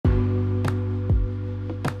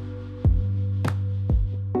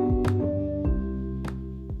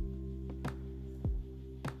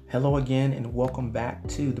Hello again, and welcome back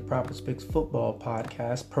to the Prophet's Picks Football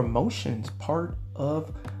Podcast, promotions part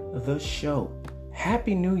of the show.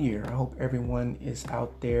 Happy New Year. I hope everyone is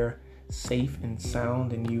out there safe and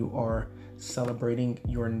sound and you are celebrating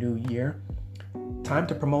your new year. Time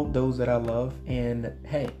to promote those that I love. And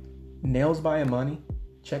hey, Nails by Money.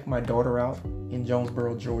 Check my daughter out in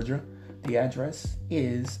Jonesboro, Georgia. The address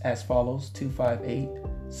is as follows: 258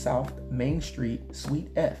 South Main Street,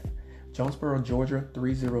 Suite F, Jonesboro, Georgia,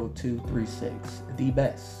 30236. The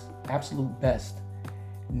best, absolute best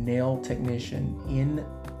nail technician in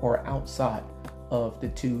or outside of the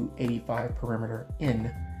 285 perimeter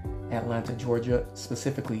in Atlanta, Georgia,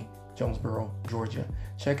 specifically Jonesboro, Georgia.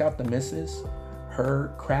 Check out the missus.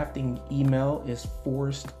 Her crafting email is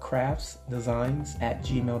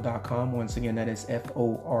forrestcraftsdesigns@gmail.com. Once again, that is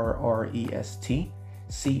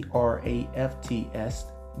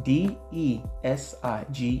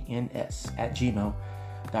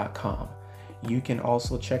FORRESTDESIGNS@gmail.com. You can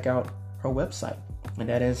also check out her website, and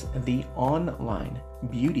that is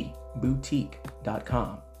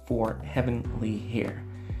theonlinebeautyboutique.com for heavenly hair.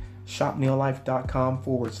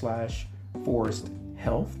 shopneolife.com/Forrest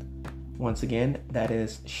Health. Once again, that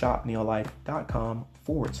is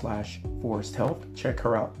shopneolife.com/Forrest Health. Check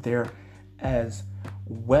her out there as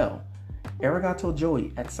well. Arigato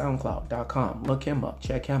Joey at soundcloud.com. Look him up.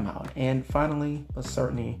 Check him out. And finally, but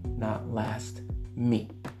certainly not last, me.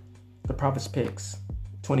 The Prophet's Picks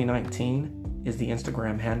 2019 is the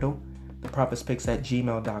Instagram handle. The Prophet's Picks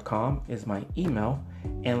 @gmail.com is my email.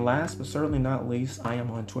 And last but certainly not least, I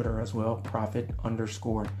am on Twitter as well,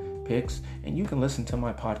 Prophet_Picks. And you can listen to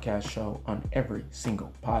my podcast show on every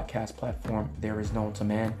single podcast platform there is known to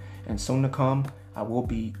man. And soon to come, I will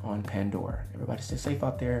be on Pandora. Everybody stay safe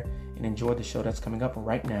out there and enjoy the show that's coming up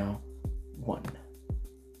right now. One.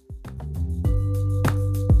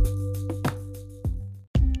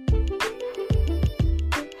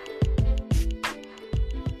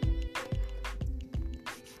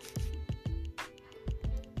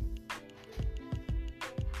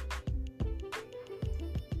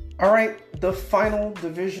 All right, the final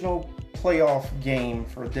divisional playoff game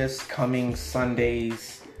for this coming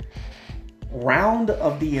Sunday's round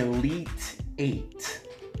of the Elite Eight.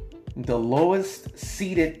 The lowest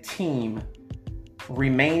seeded team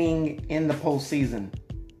remaining in the postseason,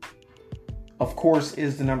 of course,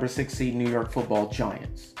 is the number 6 seed New York Football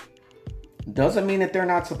Giants. Doesn't mean that they're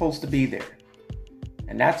not supposed to be there.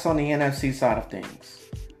 And that's on the NFC side of things.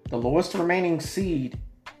 The lowest remaining seed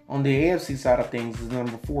on the AFC side of things is the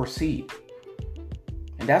number 4 seed.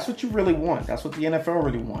 And that's what you really want. That's what the NFL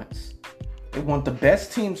really wants. They want the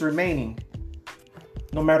best teams remaining,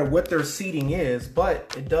 no matter what their seeding is.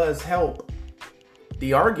 But it does help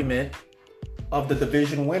the argument of the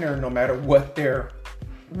division winner, no matter what their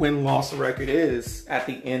win-loss record is at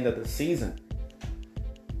the end of the season.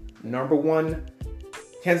 Number 1,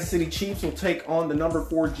 Kansas City Chiefs will take on the number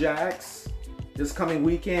 4 Jags this coming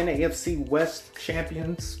weekend. AFC West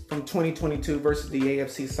champions from 2022 versus the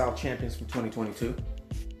AFC South champions from 2022.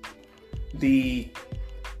 The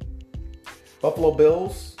Buffalo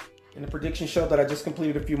Bills, in the prediction show that I just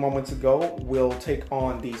completed a few moments ago, will take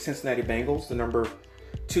on the Cincinnati Bengals, the number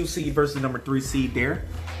 2 seed versus the number 3 seed there.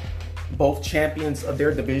 Both champions of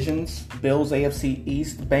their divisions. Bills AFC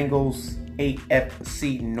East, Bengals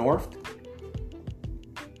AFC North.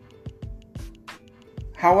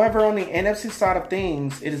 However, on the NFC side of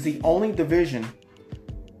things, it is the only division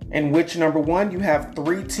in which, number 1, you have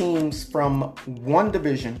 3 teams from one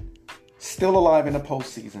division still alive in the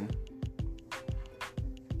postseason.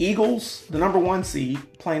 Eagles, the number 1 seed,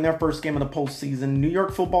 playing their first game of the postseason. New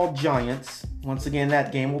York Football Giants, once again,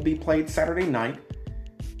 that game will be played Saturday night.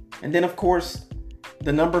 And then, of course,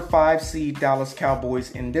 the number 5 seed Dallas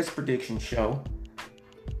Cowboys in this prediction show.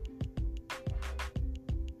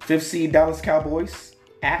 5th seed Dallas Cowboys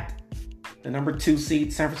at the number 2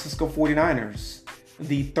 seed San Francisco 49ers.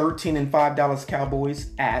 The 13-5 Dallas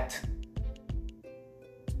Cowboys at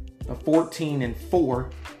the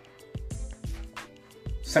 14-4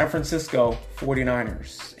 San Francisco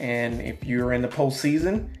 49ers. And if you're in the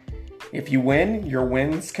postseason, if you win, your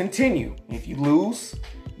wins continue. If you lose,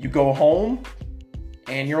 you go home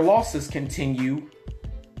and your losses continue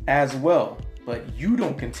as well. But you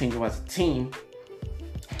don't continue as a team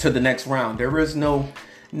to the next round. There is no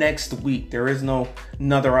next week. There is no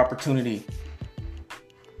another opportunity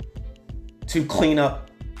to clean up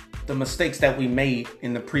the mistakes that we made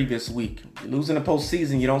in the previous week. You lose in the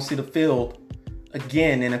postseason, you don't see the field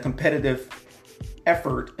again in a competitive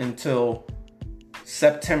effort until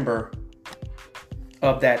September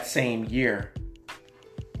of that same year.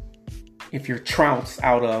 If you're trounced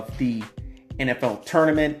out of the NFL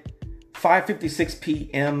tournament. 5:56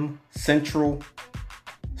 p.m. Central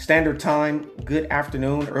Standard Time. Good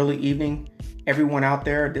afternoon, early evening, everyone out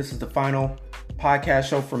there. This is the final podcast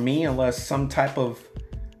show for me, unless some type of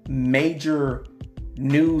major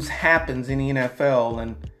news happens in the NFL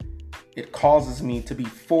and it causes me to be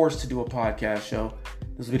forced to do a podcast show.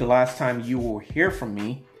 This will be the last time you will hear from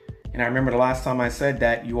me. And I remember the last time I said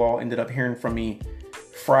that, you all ended up hearing from me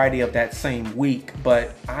Friday of that same week,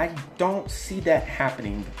 but I don't see that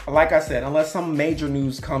happening. Like I said, unless some major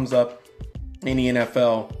news comes up in the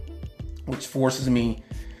NFL, which forces me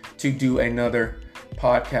to do another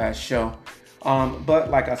podcast show.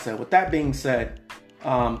 But like I said, with that being said,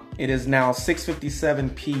 it is now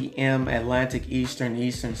 6:57 p.m. Atlantic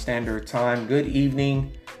Eastern Standard Time. Good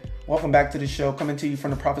evening. Welcome back to the show. Coming to you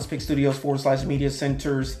from the Prophets Pick Studios /media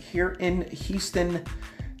centers here in Houston,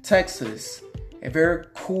 Texas. A very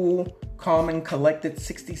cool, calm, and collected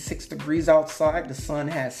 66 degrees outside. The sun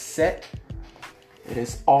has set. It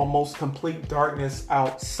is almost complete darkness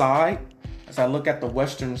outside. As I look at the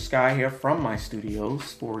western sky here from my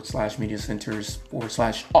studios /media centers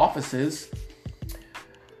 /offices,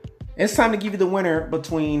 it's time to give you the winner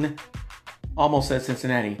between, almost at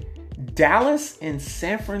Cincinnati, Dallas and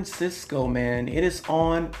San Francisco, man. It is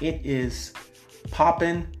on. It is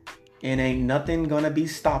popping, and ain't nothing gonna be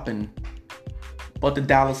stopping but the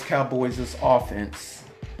Dallas Cowboys' offense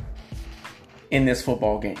in this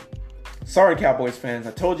football game. Sorry, Cowboys fans.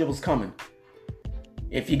 I told you it was coming.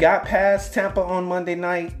 If you got past Tampa on Monday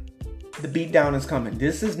night, the beatdown is coming.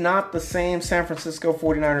 This is not the same San Francisco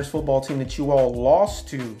 49ers football team that you all lost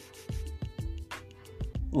to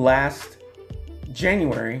last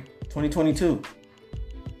January 2022.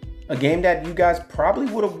 A game that you guys probably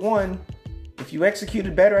would have won if you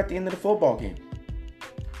executed better at the end of the football game.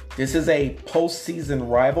 This is a postseason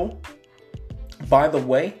rival. By the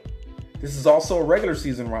way, this is also a regular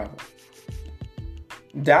season rival.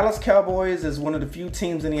 Dallas Cowboys is one of the few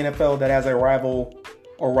teams in the NFL that has a rival,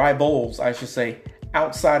 or rivals, I should say,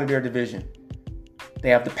 outside of their division. They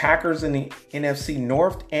have the Packers in the NFC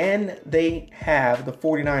North, and they have the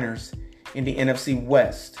 49ers in the NFC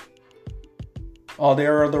West. All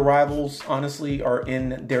their other rivals, honestly, are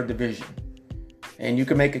in their division. And you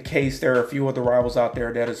can make a case there are a few other rivals out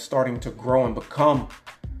there that is starting to grow and become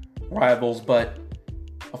rivals, but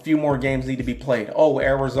a few more games need to be played. Oh,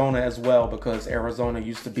 Arizona as well, because Arizona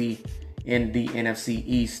used to be in the NFC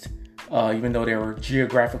East, even though they were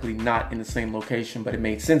geographically not in the same location, but it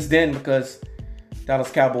made sense then because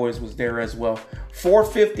Dallas Cowboys was there as well.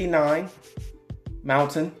 4:59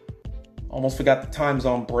 Mountain. Almost forgot the time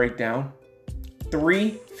zone breakdown.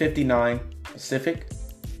 3:59 Pacific.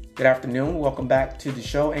 Good afternoon. Welcome back to the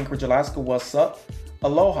show. Anchorage, Alaska, what's up?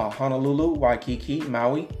 Aloha, Honolulu, Waikiki,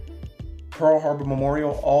 Maui, Pearl Harbor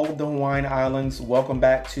Memorial, all of the Hawaiian Islands. Welcome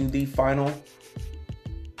back to the final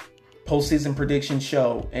postseason prediction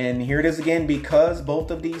show. And here it is again, because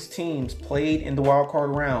both of these teams played in the wild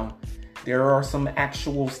card round. There are some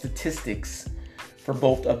actual statistics for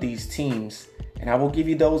both of these teams, and I will give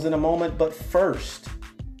you those in a moment. But first,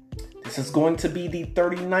 this is going to be the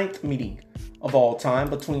 39th meeting of all time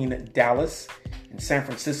between Dallas and San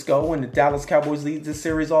Francisco, and the Dallas Cowboys lead this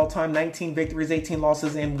series all time, 19 victories, 18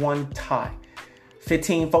 losses, and 1 tie.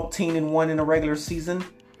 15-14-1 in the regular season,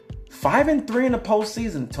 5-3 in the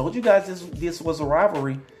postseason. Told you guys this was a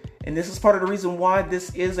rivalry, and this is part of the reason why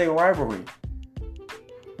this is a rivalry.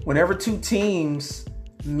 Whenever two teams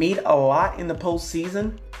meet a lot in the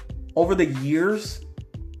postseason, over the years,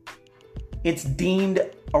 it's deemed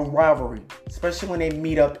a rivalry, especially when they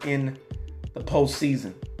meet up in the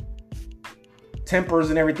postseason. Tempers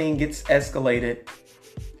and everything gets escalated,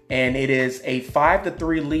 and it is a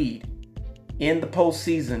 5-3 lead in the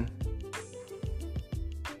postseason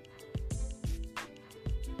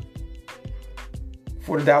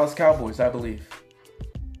for the Dallas Cowboys, I believe.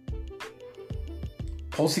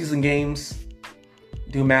 Postseason games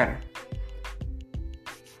do matter.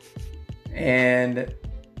 And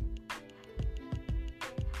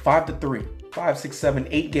 5-3. 5, 6, 7,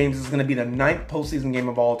 8 games is going to be the 9th postseason game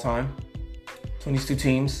of all time between these two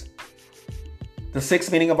teams. The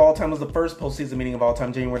 6th meeting of all time was the first postseason meeting of all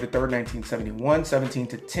time, January 3rd, 1971.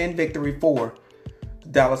 17-10 victory for the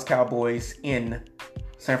Dallas Cowboys in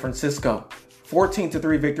San Francisco.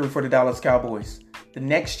 14-3 victory for the Dallas Cowboys. The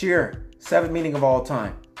next year, 7th meeting of all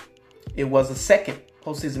time. It was the 2nd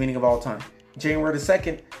postseason meeting of all time, January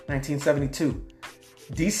 2nd, 1972.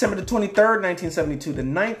 December 23rd, 1972, the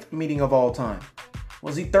 9th meeting of all time,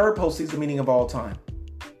 was the 3rd postseason meeting of all time.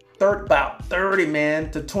 About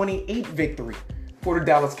 30-28 victory for the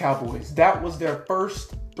Dallas Cowboys. That was their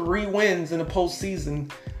first 3 wins in the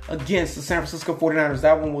postseason against the San Francisco 49ers.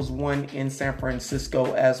 That one was won in San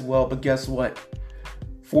Francisco as well. But guess what?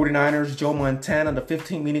 49ers, Joe Montana, the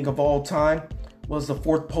 15th meeting of all time, was the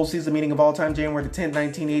 4th postseason meeting of all time, January the 10th,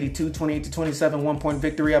 1982, 28-27, 1-point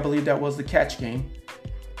victory. I believe that was the catch game.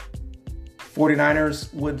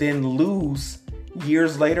 49ers would then lose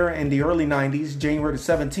years later in the early 90s, January the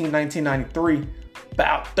 17th, 1993,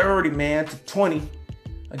 about 30-20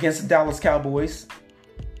 against the Dallas Cowboys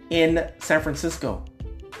in San Francisco.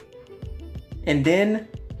 And then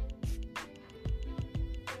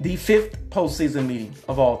the 5th postseason meeting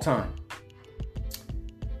of all time.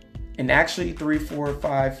 And actually 3, 4,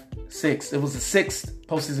 5, 6. It was the 6th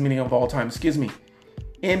postseason meeting of all time.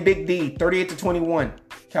 In Big D, 38-21.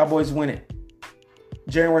 Cowboys win it.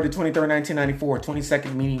 January the 23rd, 1994.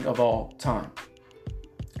 22nd meeting of all time.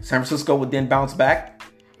 San Francisco would then bounce back.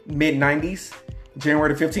 Mid-90s.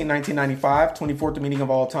 January the 15th, 1995. 24th meeting of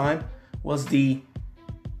all time. Was the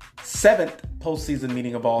 7th postseason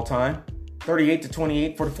meeting of all time.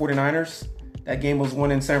 38-28 for the 49ers. That game was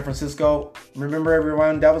won in San Francisco. Remember,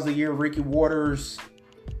 everyone, that was the year of Ricky Waters,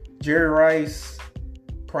 Jerry Rice,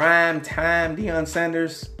 prime time Deion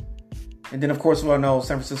Sanders. And then, of course, we all know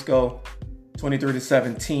San Francisco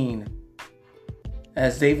 23-17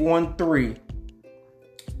 as they've won 3.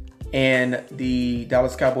 And the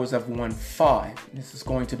Dallas Cowboys have won 5. This is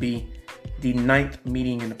going to be the 9th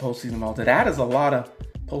meeting in the postseason of all. That is a lot of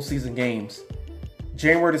postseason games.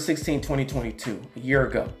 January the 16th, 2022, a year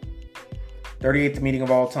ago. 38th meeting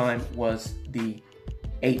of all time was the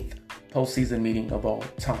 8th postseason meeting of all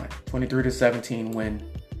time. 23-17 win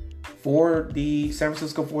for the San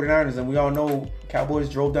Francisco 49ers. And we all know Cowboys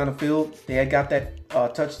drove down the field. They had got that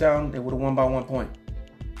touchdown. They would have won by 1 point.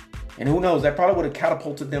 And who knows, that probably would have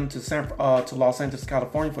catapulted them to Los Angeles,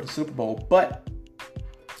 California for the Super Bowl. But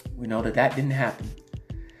we know that didn't happen.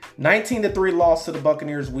 19-3 loss to the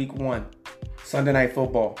Buccaneers week 1. Sunday Night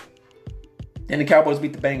Football. Then the Cowboys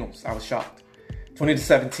beat the Bengals. I was shocked.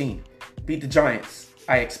 20-17. Beat the Giants.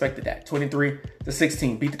 I expected that.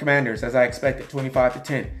 23-16. Beat the Commanders as I expected.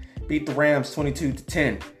 25-10. Beat the Rams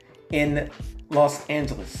 22-10 in Los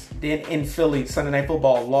Angeles. Then in Philly, Sunday Night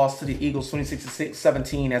Football lost to the Eagles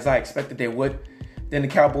 26-17 as I expected they would. Then the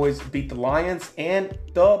Cowboys beat the Lions and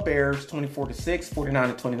the Bears 24-6,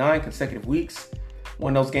 49-29 consecutive weeks.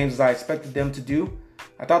 One of those games as I expected them to do.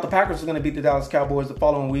 I thought the Packers were going to beat the Dallas Cowboys the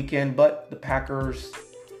following weekend, but the Packers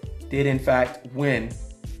did in fact win.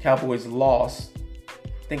 Cowboys lost.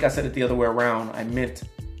 I think I said it the other way around.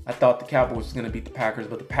 I thought the Cowboys was going to beat the Packers,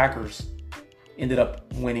 but the Packers ended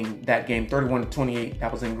up winning that game 31-28.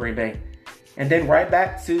 That was in Green Bay. And then right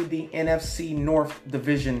back to the NFC North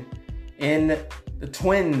division in the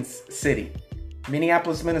Twins City,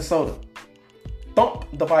 Minneapolis, Minnesota. Thump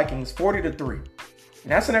the Vikings 40-3.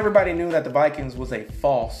 And that's when everybody knew that the Vikings was a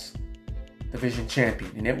false division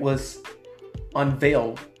champion. And it was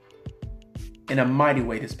unveiled in a mighty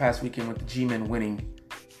way this past weekend with the G-Men winning.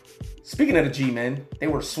 Speaking of the G-Men, they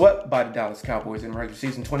were swept by the Dallas Cowboys in regular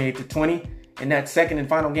season 28-20 in that second and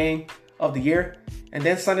final game of the year. And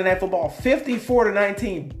then Sunday Night Football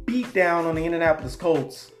 54-19 beat down on the Indianapolis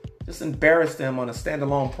Colts. Just embarrassed them on a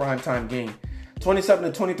standalone primetime game.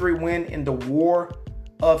 27-23 win in the War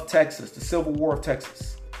of Texas, the Civil War of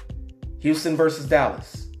Texas. Houston versus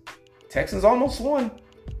Dallas. Texans almost won,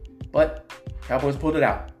 but Cowboys pulled it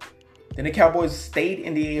out. Then the Cowboys stayed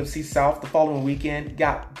in the AFC South the following weekend,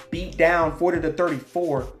 got beat down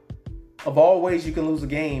 40-34. Of all ways you can lose a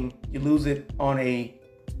game, you lose it on a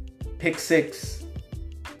pick six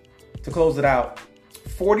to close it out.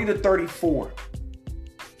 40-34.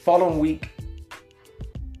 Following week,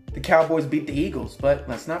 the Cowboys beat the Eagles, but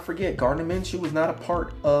let's not forget, Gardner Minshew was not a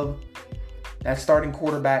part of that starting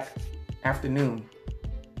quarterback afternoon.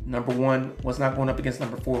 Number 1 was not going up against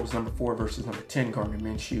number 4. It was number 4 versus number 10, Gardner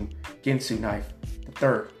Minshew. Ginsu knife, the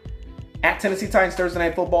third. At Tennessee Titans Thursday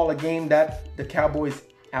Night Football, a game that the Cowboys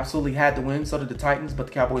absolutely had to win. So did the Titans, but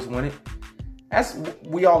the Cowboys won it. As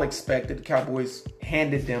we all expected, the Cowboys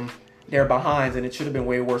handed them their behinds, and it should have been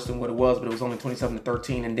way worse than what it was, but it was only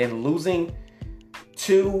 27-13. And then losing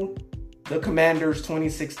to the Commanders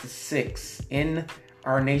 26-6 in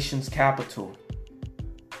our nation's capital.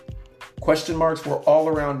 Question marks were all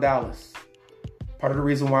around Dallas. Part of the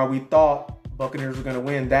reason why we thought Buccaneers were going to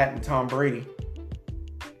win that and Tom Brady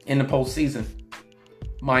in the postseason.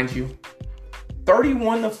 Mind you,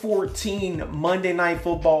 31-14 Monday Night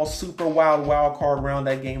Football super wild card round.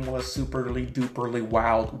 That game was superly duperly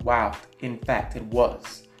wild. In fact, it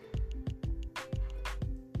was.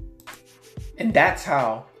 And that's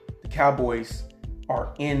how the Cowboys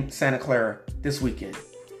are in Santa Clara this weekend.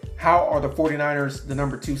 How are the 49ers the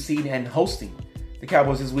number 2 seed and hosting the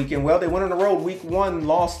Cowboys this weekend? Well, they went on the road. Week 1,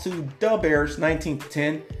 lost to the Bears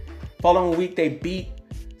 19-10. Following week, they beat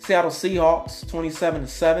Seattle Seahawks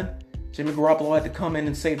 27-7. Jimmy Garoppolo had to come in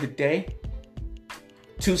and save the day.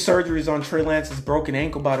 2 surgeries on Trey Lance's broken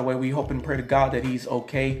ankle, by the way. We hope and pray to God that he's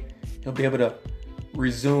okay. He'll be able to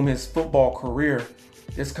resume his football career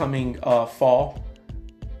this coming fall.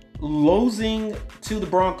 Losing to the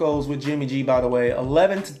Broncos with Jimmy G, by the way,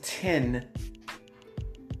 11-10.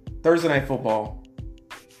 Thursday Night Football.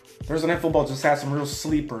 Thursday Night Football just had some real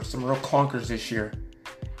sleepers, some real clunkers this year.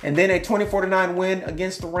 And then a 24-9 win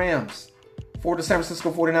against the Rams. For the San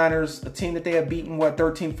Francisco 49ers, a team that they have beaten,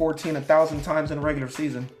 13-14, 1,000 times in the regular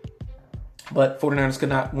season. But 49ers could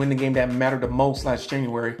not win the game that mattered the most last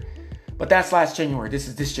January. But that's last January. This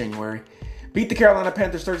is this January. Beat the Carolina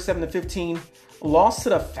Panthers 37-15. Lost to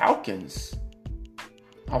the Falcons.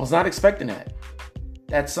 I was not expecting that.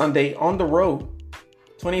 That Sunday on the road,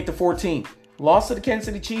 28-14. Lost to the Kansas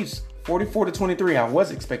City Chiefs, 44-23. I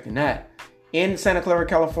was expecting that. In Santa Clara,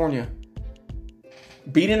 California.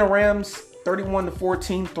 Beating the Rams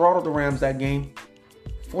 31-14. Throttled the Rams that game.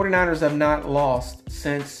 49ers have not lost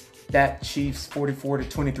since that Chiefs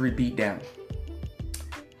 44-23 beatdown.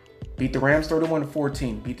 Beat the Rams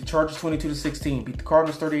 31-14. Beat the Chargers 22-16. Beat the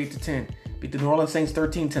Cardinals 38-10. Beat the New Orleans Saints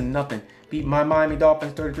 13-0. Beat my Miami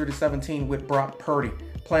Dolphins 33-17 with Brock Purdy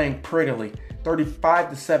playing prettily.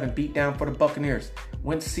 35-7 beat down for the Buccaneers.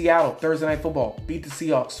 Went to Seattle Thursday Night Football. Beat the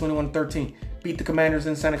Seahawks 21-13. Beat the Commanders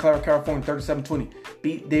in Santa Clara, California 37-20.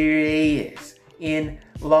 Beat the Rays in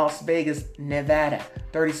Las Vegas, Nevada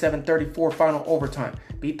 37-34 final overtime.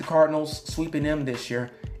 Beat the Cardinals, sweeping them this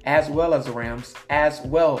year, as well as the Rams, as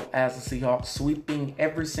well as the Seahawks, sweeping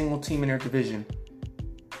every single team in their division.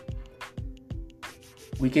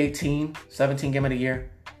 Week 18, 17 game of the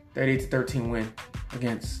year, 38-13 win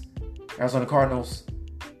against Arizona Cardinals.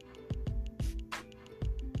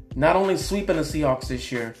 Not only sweeping the Seahawks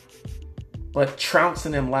this year, but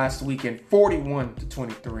trouncing them last weekend,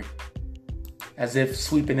 41-23. As if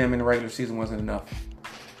sweeping them in the regular season wasn't enough.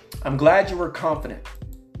 I'm glad you were confident,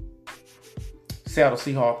 Seattle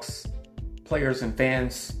Seahawks players and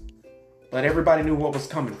fans, but everybody knew what was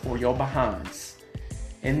coming for your behinds.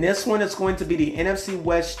 And this one is going to be the NFC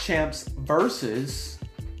West champs versus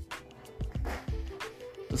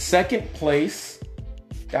the second place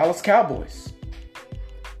Dallas Cowboys.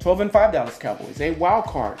 12-5 Dallas Cowboys, a wild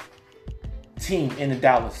card team in the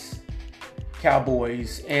Dallas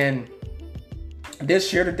Cowboys. And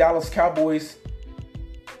this year, the Dallas Cowboys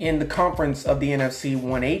in the conference of the NFC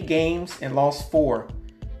won 8 games and lost 4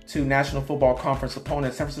 to National Football Conference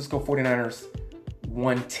opponents. San Francisco 49ers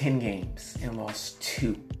won 10 games and lost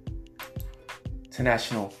 2 to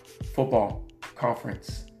National Football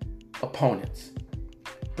Conference opponents.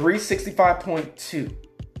 365.2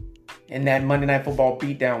 in that Monday Night Football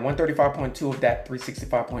beatdown. 135.2 of that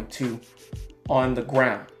 365.2 on the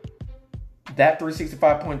ground. That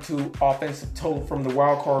 365.2 offensive total from the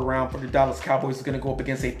wild card round for the Dallas Cowboys is going to go up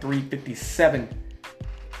against a 357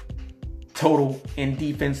 total in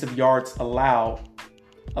defensive yards allowed,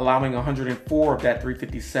 allowing 104 of that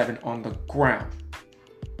 357 on the ground.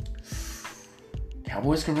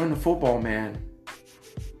 Cowboys can run the football, man.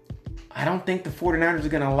 I don't think the 49ers are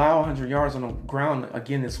going to allow 100 yards on the ground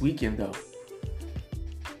again this weekend, though.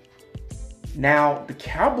 Now, the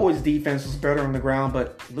Cowboys' defense was better on the ground,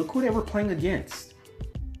 but look who they were playing against.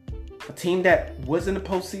 A team that was in the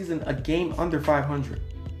postseason a game under 500.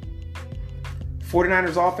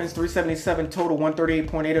 49ers offense, 377 total,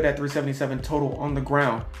 138.8 of that 377 total on the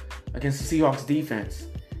ground against the Seahawks defense.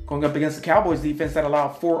 Going up against the Cowboys defense that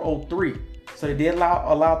allowed 403. So they did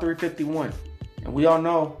allow 351. And we all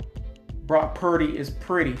know Brock Purdy is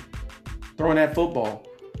pretty throwing that football.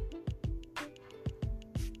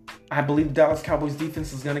 I believe the Dallas Cowboys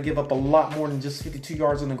defense is going to give up a lot more than just 52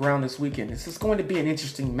 yards on the ground this weekend. This is going to be an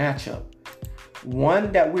interesting matchup.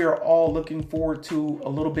 One that we are all looking forward to a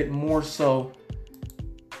little bit more so,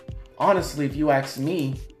 honestly, if you ask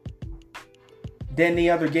me, than the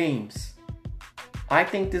other games. I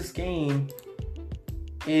think this game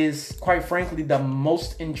is, quite frankly, the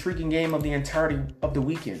most intriguing game of the entirety of the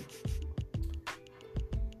weekend.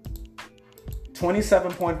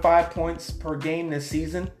 27.5 points per game this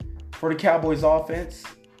season for the Cowboys offense.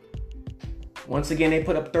 Once again, they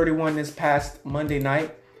put up 31 this past Monday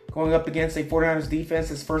night. Going up against a 49ers defense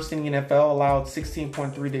that's first in the NFL, allowed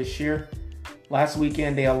 16.3 this year. Last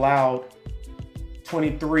weekend, they allowed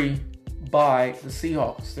 23 by the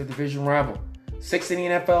Seahawks, their division rival. Sixth in the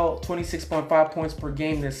NFL, 26.5 points per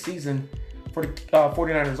game this season for the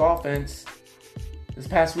 49ers offense. This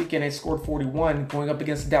past weekend, they scored 41, going up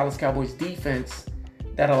against the Dallas Cowboys defense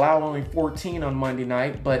that allow only 14 on Monday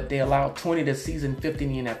night, but they allow 20 this season, 50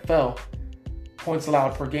 in the NFL, points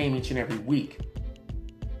allowed per game each and every week.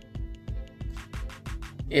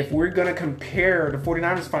 If we're going to compare the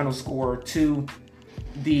 49ers final score to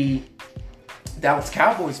the Dallas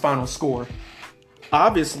Cowboys final score,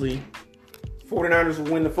 obviously 49ers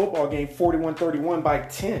will win the football game 41-31 by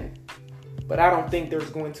 10. But I don't think there's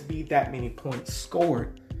going to be that many points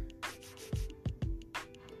scored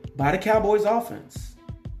by the Cowboys offense.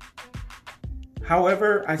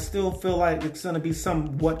 However, I still feel like it's going to be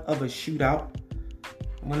somewhat of a shootout.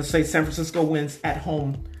 I'm going to say San Francisco wins at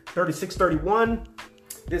home 36-31.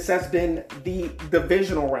 This has been the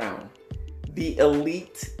divisional round, the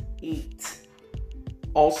Elite 8,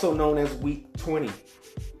 also known as Week 20.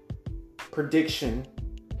 Prediction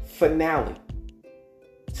finale.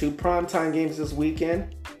 2 primetime games this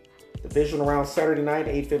weekend. Divisional round Saturday night,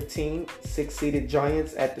 8:15. 6-seeded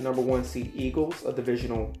Giants at the number 1 seed Eagles, a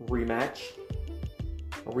divisional rematch.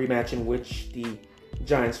 A rematch in which the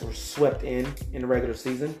Giants were swept in the regular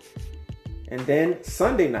season. And then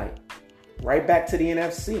Sunday night, right back to the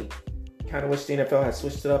NFC. Kind of wish the NFL had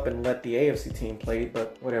switched it up and let the AFC team play,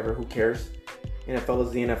 but whatever, who cares? NFL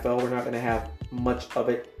is the NFL. We're not going to have much of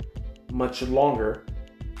it much longer.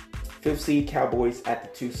 5th seed Cowboys at the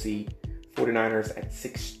 2 seed, 49ers at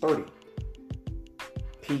 6:30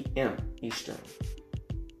 p.m. Eastern,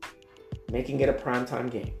 making it a primetime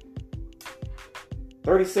game.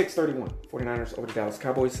 36-31, 49ers over the Dallas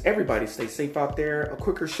Cowboys. Everybody stay safe out there. A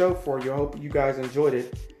quicker show for you. I hope you guys enjoyed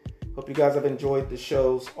it. Hope you guys have enjoyed the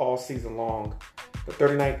shows all season long. The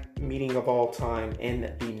 39th meeting of all time and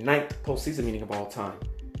the 9th postseason meeting of all time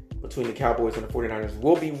between the Cowboys and the 49ers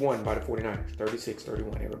will be won by the 49ers,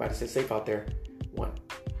 36-31. Everybody stay safe out there. 1.